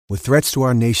With threats to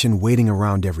our nation waiting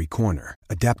around every corner,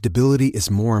 adaptability is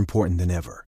more important than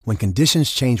ever. When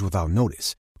conditions change without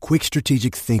notice, quick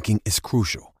strategic thinking is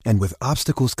crucial. And with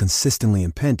obstacles consistently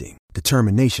impending,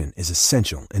 determination is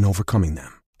essential in overcoming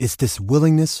them. It's this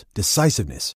willingness,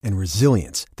 decisiveness, and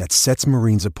resilience that sets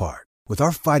Marines apart. With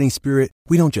our fighting spirit,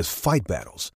 we don't just fight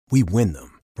battles, we win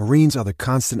them. Marines are the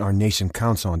constant our nation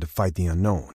counts on to fight the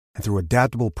unknown. And through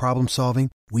adaptable problem solving,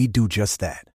 we do just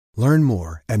that. Learn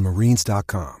more at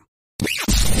marines.com.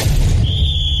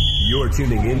 You're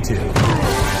tuning into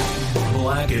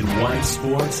Black and White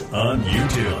Sports on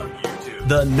YouTube.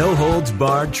 The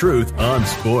no-holds-barred truth on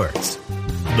sports.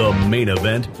 The main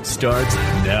event starts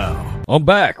now. I'm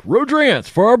back. Rodrance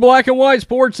for our Black and White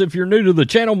Sports. If you're new to the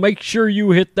channel, make sure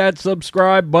you hit that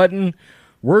subscribe button.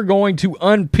 We're going to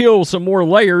unpeel some more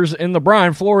layers in the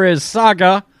Brian Flores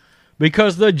saga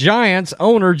because the Giants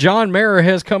owner, John Mara,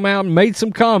 has come out and made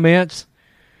some comments,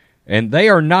 and they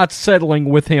are not settling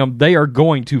with him. They are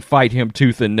going to fight him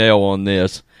tooth and nail on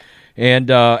this.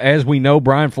 And as we know,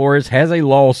 Brian Flores has a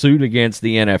lawsuit against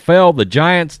the NFL, the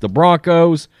Giants, the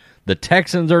Broncos, the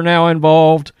Texans are now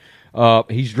involved.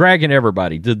 He's dragging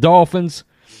everybody. The Dolphins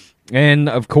and,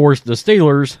 of course, the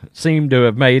Steelers seem to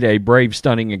have made a brave,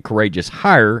 stunning, and courageous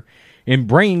hire in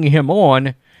bringing him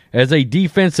on as a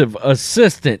defensive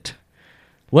assistant.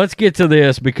 Let's get to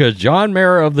this because John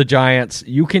Mara of the Giants,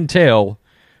 you can tell,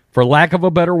 for lack of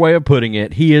a better way of putting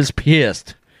it, he is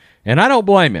pissed. And I don't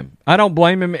blame him. I don't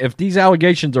blame him if these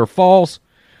allegations are false,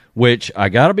 which I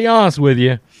got to be honest with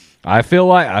you. I feel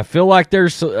like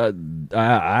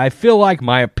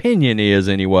my opinion is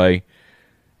anyway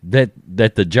that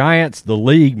the Giants, the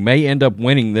league, may end up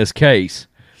winning this case.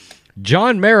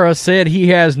 John Mara said he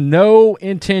has no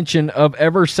intention of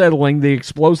ever settling the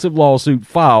explosive lawsuit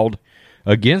filed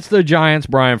against the Giants'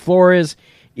 Brian Flores,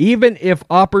 even if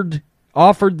offered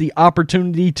the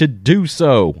opportunity to do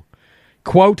so.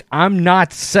 Quote, "I'm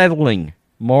not settling,"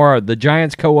 Mara, the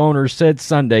Giants co-owner, said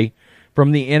Sunday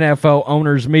from the NFL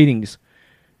owners' meetings.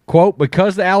 Quote,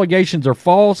 "Because the allegations are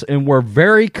false and we're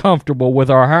very comfortable with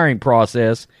our hiring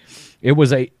process, it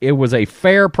was a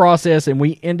fair process and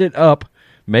we ended up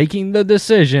making the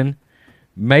decision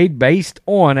made based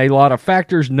on a lot of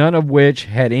factors, none of which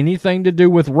had anything to do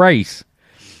with race."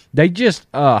 They just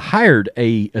hired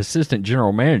a assistant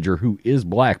general manager who is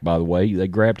black, by the way. They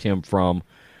grabbed him from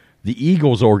the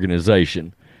Eagles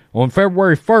organization. On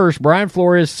February 1st, Brian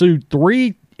Flores sued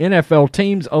 3 NFL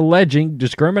teams alleging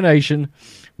discrimination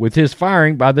with his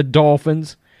firing by the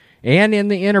Dolphins and in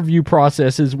the interview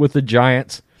processes with the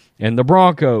Giants and the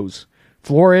Broncos.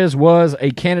 Flores was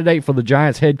a candidate for the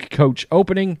Giants head coach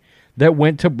opening that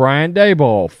went to Brian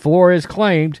Daboll. Flores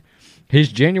claimed his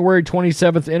January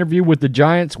 27th interview with the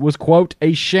Giants was, quote,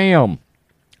 "a sham,"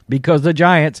 because the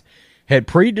Giants had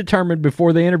predetermined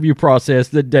before the interview process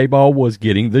that Daboll was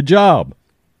getting the job.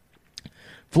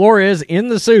 Flores, in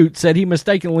the suit, said he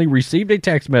mistakenly received a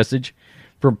text message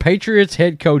from Patriots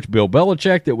head coach Bill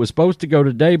Belichick that was supposed to go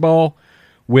to Daboll,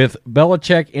 with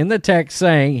Belichick in the text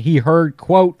saying he heard,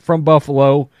 quote, from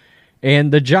Buffalo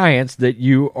and the Giants that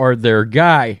you are their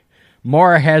guy.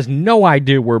 Mara has no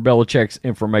idea where Belichick's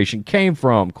information came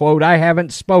from. Quote, "I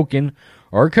haven't spoken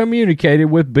or communicated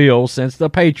with Bill since the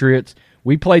Patriots.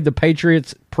 We played the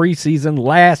Patriots preseason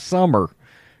last summer.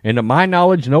 And to my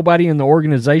knowledge, nobody in the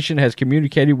organization has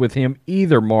communicated with him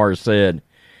either," Mara said.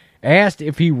 Asked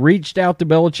if he reached out to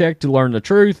Belichick to learn the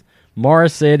truth, Mara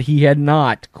said he had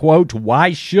not. Quote,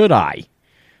 "Why should I?"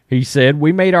 He said,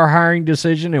 "We made our hiring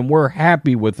decision and we're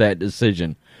happy with that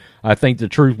decision. I think the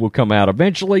truth will come out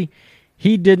eventually."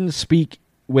 He didn't speak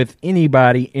with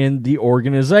anybody in the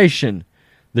organization.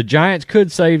 The Giants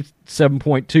could save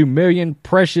 $7.2 million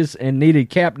precious and needed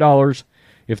cap dollars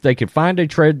if they could find a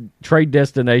trade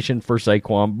destination for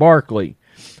Saquon Barkley.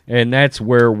 And that's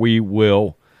where we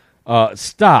will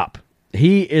stop.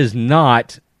 He is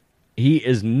not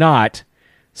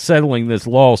settling this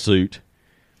lawsuit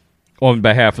on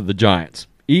behalf of the Giants.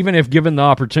 Even if given the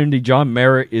opportunity, John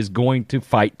Mara is going to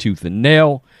fight tooth and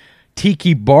nail.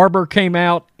 Tiki Barber came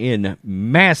out in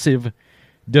massive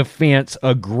defense,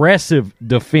 aggressive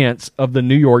defense of the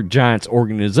New York Giants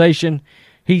organization.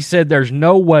 He said there's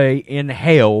no way in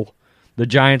hell the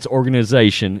Giants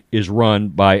organization is run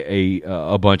by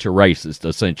a bunch of racists,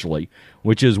 essentially,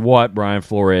 which is what Brian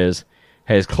Flores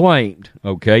has claimed.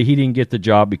 Okay, he didn't get the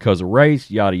job because of race,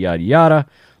 yada, yada, yada.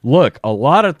 Look, a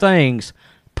lot of things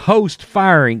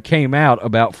post-firing came out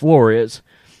about Flores,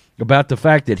 about the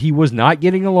fact that he was not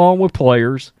getting along with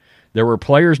players. There were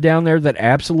players down there that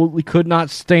absolutely could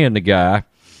not stand the guy.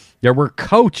 There were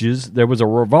coaches. There was a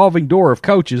revolving door of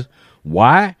coaches.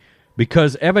 Why?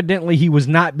 because evidently he was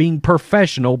not being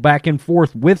professional back and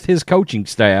forth with his coaching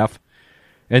staff.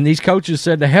 And these coaches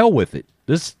said, to hell with it.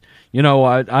 This,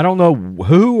 I don't know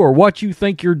who or what you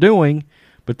think you're doing,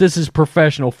 but this is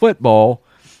professional football.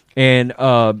 And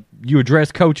you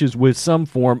address coaches with some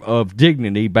form of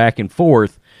dignity back and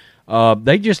forth.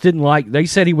 They just didn't they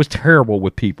said he was terrible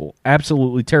with people,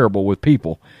 absolutely terrible with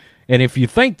people. And if you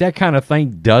think that kind of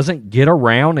thing doesn't get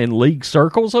around in league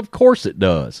circles, of course it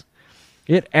does.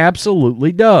 It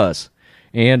absolutely does.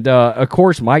 And, of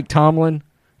course, Mike Tomlin,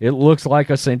 it looks like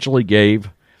essentially gave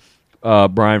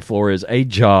Brian Flores a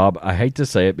job. I hate to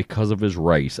say it because of his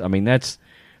race. I mean, that's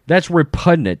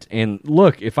repugnant. And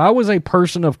look, if I was a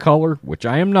person of color, which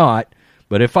I am not,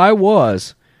 but if I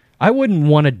was, I wouldn't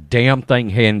want a damn thing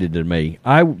handed to me.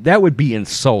 That would be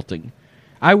insulting.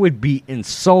 I would be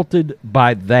insulted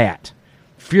by that.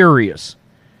 Furious.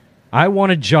 I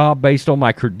want a job based on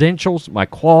my credentials, my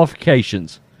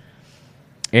qualifications,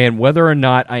 and whether or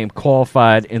not I am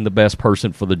qualified and the best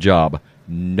person for the job.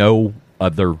 No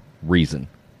other reason.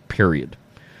 Period.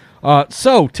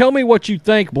 So, tell me what you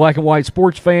think, black and white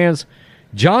sports fans.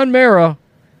 John Mara,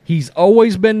 he's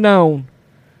always been known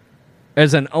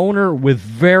as an owner with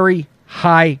very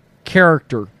high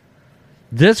character.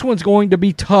 This one's going to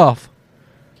be tough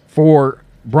for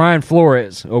Brian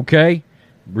Flores, okay?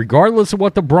 Regardless of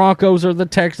what the Broncos or the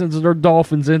Texans or the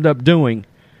Dolphins end up doing,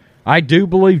 I do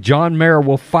believe John Mara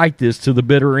will fight this to the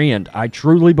bitter end. I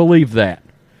truly believe that.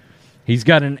 He's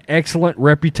got an excellent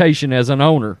reputation as an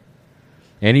owner,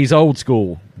 and he's old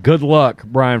school. Good luck,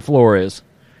 Brian Flores.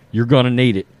 You're going to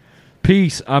need it.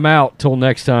 Peace. I'm out. Till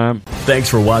next time. Thanks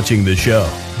for watching the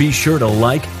show. Be sure to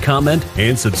like, comment,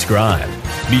 and subscribe.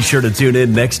 Be sure to tune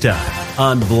in next time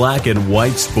on Black and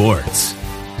White Sports.